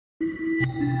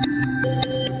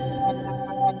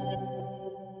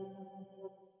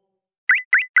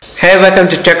Hey, welcome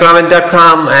to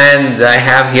techramen.com, and I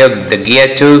have here the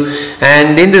Gear 2,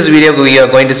 and in this video we are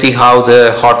going to see how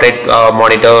the heart rate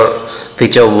monitor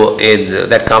feature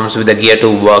that comes with the Gear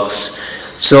 2 works.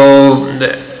 So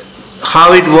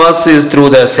how it works is through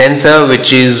the sensor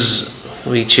which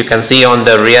you can see on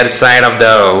the rear side of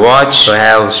the watch. So I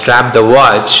have strapped the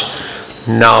watch.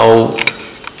 Now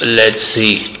let's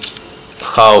see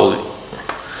how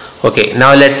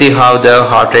the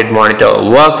heart rate monitor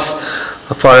works.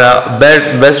 For a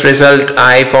best result,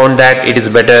 I found that it is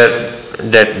better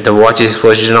that the watch is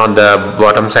positioned on the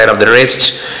bottom side of the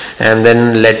wrist. And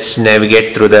then let's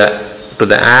navigate to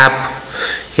the app.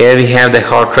 Here we have the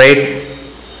heart rate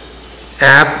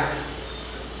app.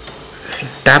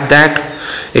 Tap that,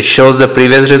 it shows the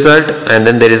previous result, and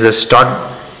then there is a start,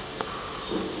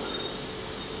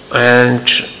 and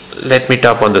let me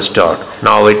tap on the start.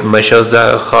 Now it measures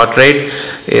the heart rate.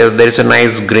 There is a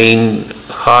nice green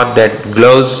heart that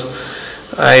glows.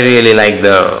 I really like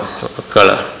the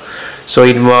color. So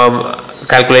it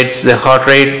calculates the heart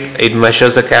rate, it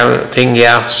measures the thing.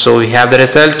 Yeah, so we have the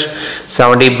result,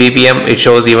 70 bpm. It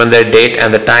shows even the date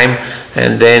and the time,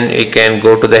 and then it can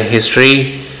go to the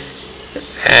history,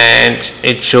 and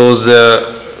it shows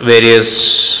the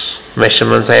various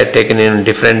measurements I have taken in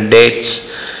different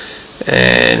dates.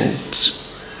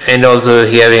 And also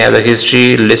here we have the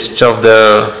history, list of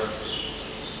the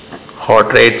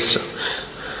heart rates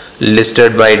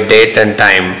listed by date and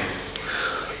time.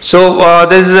 So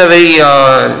this is a very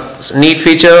neat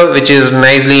feature which is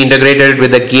nicely integrated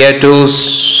with the Gear 2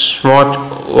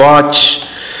 smartwatch.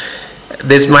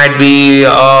 This might be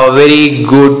very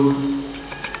good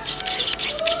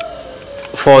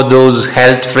for those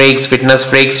health freaks, fitness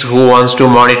freaks who wants to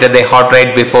monitor their heart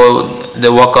rate before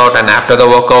the workout and after the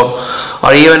workout,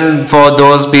 or even for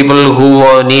those people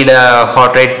who need a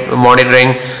heart rate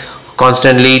monitoring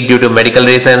constantly due to medical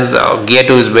reasons. Gear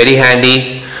 2 is very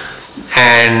handy,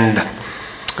 and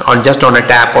just on a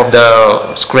tap of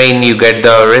the screen you get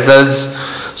the results.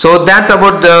 So that's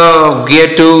about the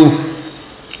Gear 2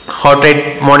 heart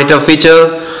rate monitor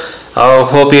feature.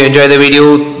 Hope you enjoy the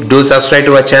video. Do subscribe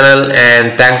to our channel,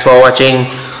 and thanks for watching.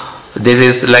 This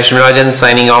is Lakshmi Rajan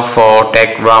signing off for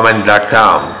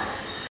techramen.com.